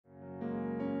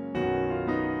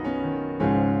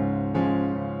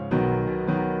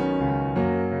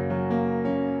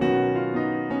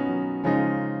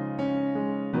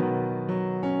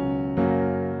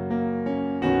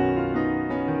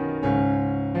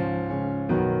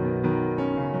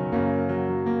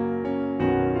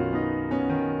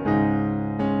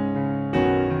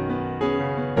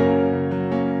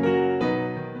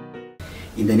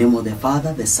name of the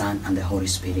Father, the Son, and the Holy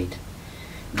Spirit.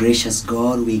 Gracious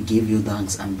God, we give you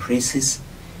thanks and praises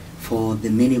for the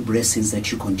many blessings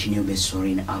that you continue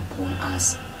bestowing upon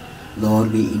us.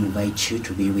 Lord, we invite you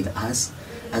to be with us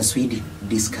as we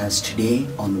discuss today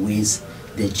on ways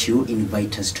that you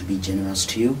invite us to be generous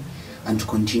to you and to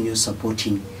continue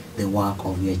supporting the work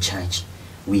of your church.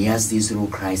 We ask this through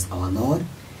Christ our Lord,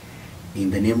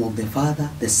 in the name of the Father,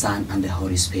 the Son, and the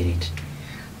Holy Spirit.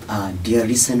 Dear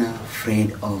listener,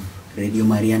 friend of Radio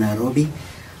Maria Nairobi,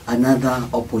 another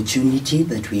opportunity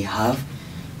that we have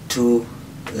to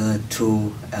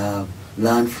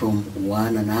learn from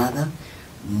one another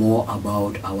more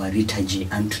about our liturgy.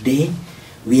 And today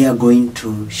we are going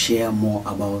to share more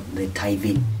about the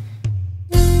tithing.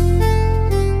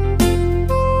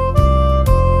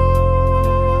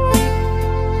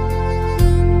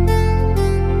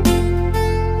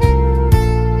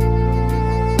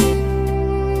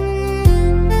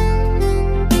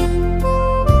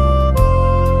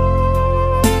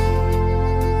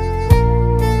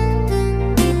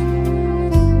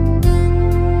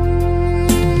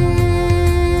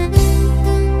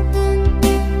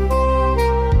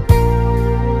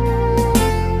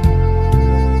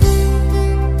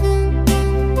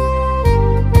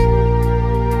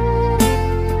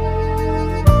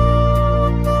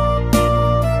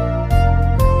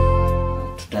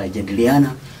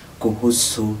 Tutajadiliana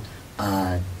kuhusu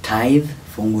tithe,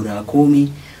 fungu la 10,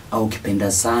 au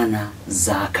kipenda sana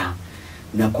zaka.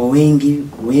 Na kwa wengi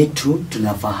wetu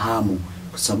tunafahamu,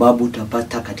 kwa sababu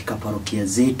utapata katika parokia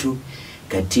zetu,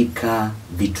 katika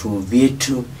vituo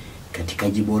vyetu, katika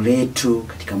jimbo letu,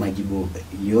 katika majimbo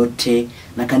yote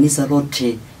na kanisa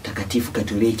lote takatifu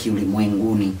Katoliki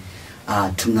ulimwenguni,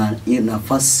 tuna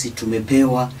nafasi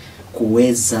tumepewa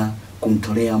kuweza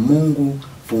kumtolea Mungu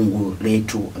fungu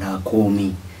letu la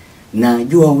 10. Na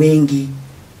jua wengi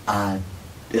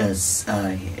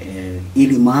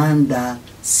ili manda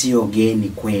sio geni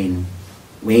kwenu.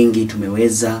 Wengi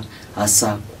tumeweza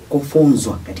hasa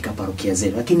kufunzwa katika parokia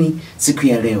zetu, lakini siku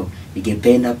ya leo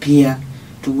ningependa pia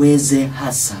tuweze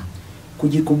hasa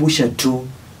kujikumbusha tu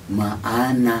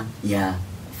maana ya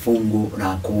fungu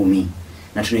la 10.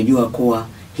 Na tunajua kuwa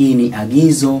hii ni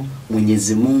agizo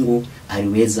Mwenyezi Mungu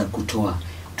aliweza kutoa,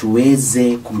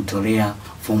 tuweze kumtolea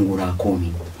fungu la 10.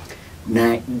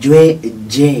 Na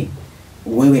je,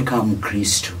 wewe kama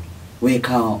Mkristo, wewe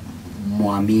kama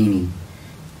muamini,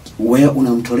 wewe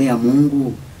unamtolea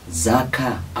Mungu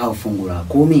zaka au fungu la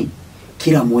 10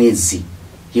 kila mwezi?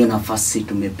 Hiyo nafasi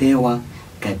tumepewa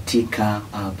katika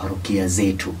parokia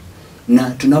zetu.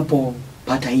 Na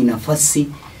tunapopata hii nafasi,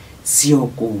 sio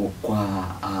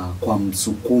kwa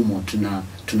msukumo,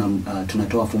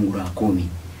 tunatoa fungu la 10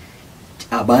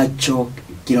 ambacho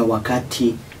kila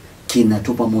wakati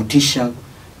kinatupa motisha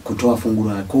kutoa fungu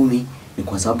la 10, ni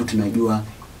kwa sababu tunajua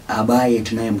ambaye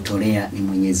tunayemtolea ni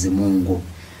Mwenyezi Mungu.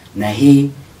 Na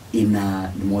hii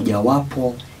ina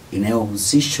mojawapo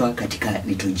inayohusishwa katika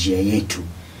liturujia yetu.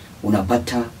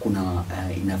 Unapata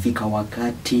inafika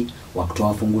wakati wa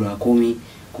kutoa fungu la 10.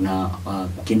 Kuna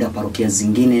ukienda parokia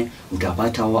zingine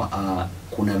utapata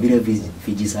kuna vile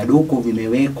vijisaduku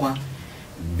vimewekwa,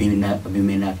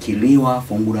 vimenakiliwa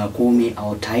fungu la 10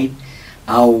 au tithe,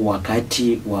 au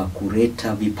wakati wa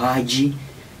kuleta vipaji,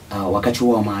 wakati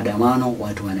wa maandamano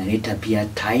watu wanaleta pia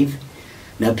tithe.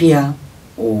 Na pia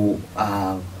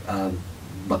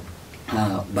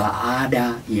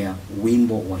baada ya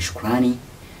wimbo wa shukrani,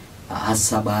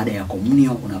 hasa baada ya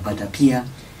komunio, unapata pia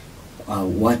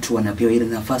watu wanapewa ile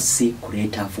nafasi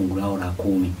kuleta fungu lao la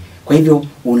 10. Kwa hivyo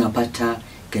unapata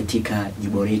katika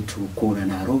jimbo letu kuu la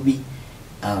Nairobi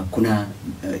kuna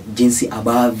jinsi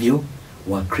ambavyo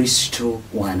Wakristo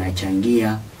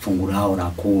wanachangia fungu lao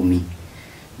la 10.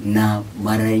 Na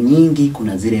mara nyingi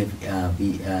kuna zile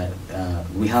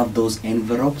we have those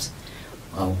envelopes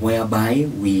whereby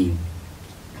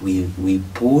we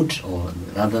put, or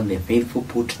rather the faithful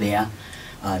put their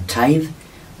tithe.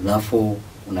 Alafu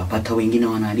unapata wengine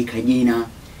wanaandika jina,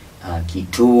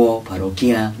 kituo,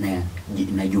 parokia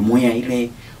na jumuiya ile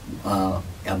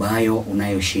ambayo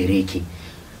unayoshiriki.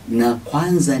 Na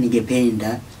kwanza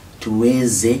ningependa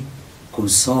tuweze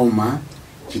kusoma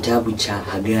kitabu cha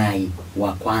Hagai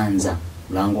wa kwanza,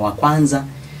 mlango wa kwanza,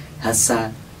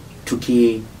 hasa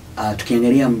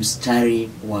tukiangalia mstari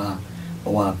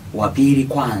wa pili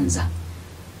kwanza.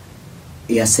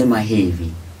 Yasema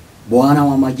hivi: Bwana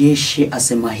wa majeshi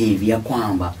asema hivi, ya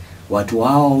kwamba watu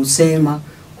hao husema,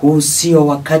 huu sio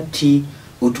wakati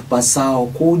utupasao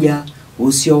kuja,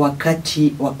 huu sio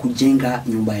wakati wa kujenga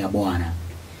nyumba ya Bwana.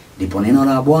 Ndipo neno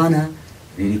la Bwana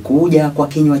lilikuja kwa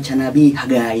kinywa cha nabii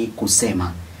Hagai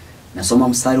kusema. Nasoma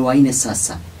mstari wa 4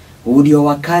 sasa. huu ndio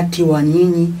wakati wa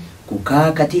nyinyi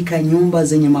kukaa katika nyumba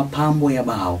zenye mapambo ya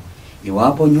bao,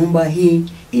 iwapo nyumba hii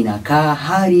inakaa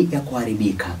hali ya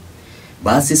kuharibika.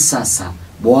 Basi sasa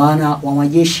Bwana wa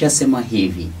majeshi asema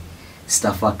hivi,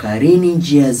 stafakarini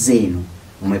njia zenu.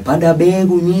 Mmepanda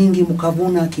mbegu nyingi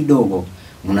mkavuna kidogo,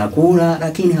 mnakula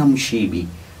lakini hamshibi,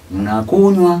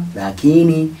 mnakunywa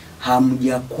lakini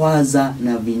hamjakwaza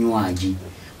na vinywaji,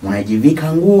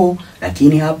 mnajivika nguo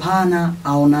lakini hapana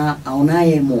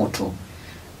aonaye moto.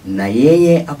 Na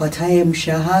yeye apataye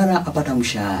mshahara apata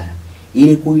mshahara,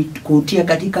 ili kutia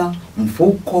katika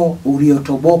mfuko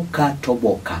uliotoboka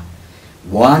toboka.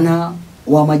 Bwana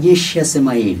wa majeshi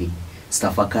asema hivi,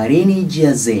 stafakarini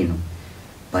njia zenu.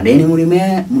 Pandeni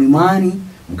mlimani,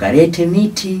 mkarete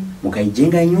miti,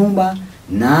 mkaijenga nyumba,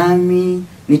 nami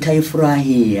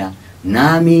nitaifurahia,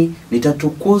 nami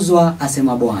nitatukuzwa,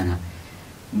 asema Bwana.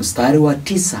 Mstari wa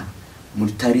 9,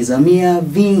 mtarizamia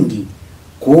vingi,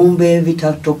 kumbe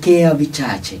vitatokea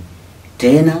vichache.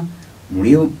 Tena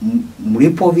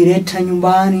mlipovileta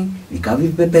nyumbani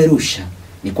nikavipeperusha.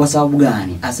 Ni kwa sababu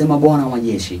gani? Asema Bwana wa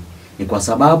majeshi. Ni kwa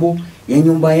sababu ya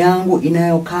nyumba yangu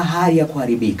inayokaa hali ya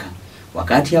kuharibika.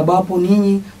 Wakati ambapo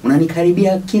ninyi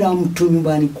mnanikaribia kila mtu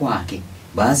nyumbani kwake,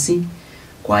 basi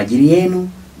kwa ajili yenu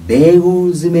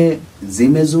mbegu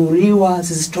zimezuiliwa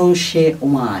zisitoshe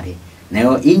umare,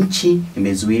 nayo nchi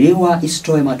imezuiliwa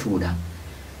isitoe matunda.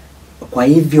 Kwa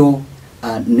hivyo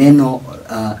neno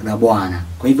la Bwana.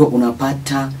 Kwa hivyo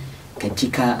unapata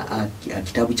katika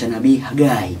kitabu cha nabii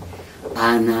Hagai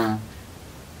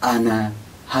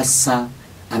hasa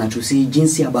anatusihi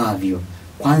jinsi ambavyo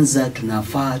kwanza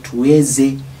tunafaa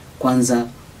tuweze kwanza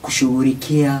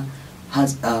kushughulikia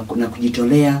na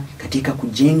kujitolea katika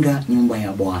kujenga nyumba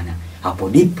ya Bwana. Hapo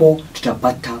ndipo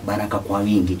tutapata baraka kwa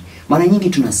wingi. Mara nyingi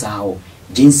tunasahau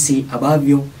jinsi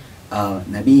ambavyo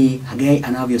nabii Hagai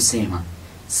anavyosema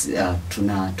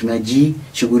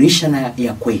tunajishughulisha na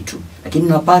ya kwetu, lakini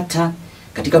tunapata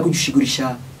katika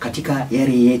kujishughulisha katika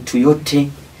yale yetu yote,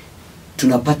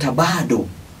 tunapata bado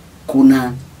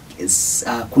kuna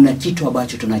kitu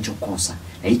ambacho tunachokosa.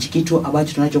 Na hichi kitu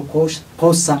ambacho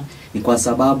tunachokosa ni kwa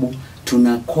sababu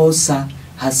tunakosa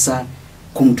hasa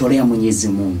kumtolea Mwenyezi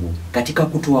Mungu. Katika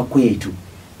kutoa kwetu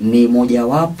ni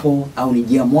mojawapo au ni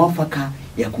njia mwafaka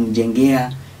ya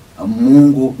kumjengea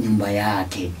Mungu nyumba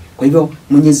yake. Kwa hivyo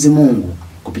Mwenyezi Mungu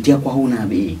kupitia kwa huu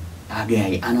nabii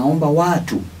Hagai anaomba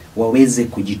watu waweze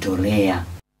kujitolea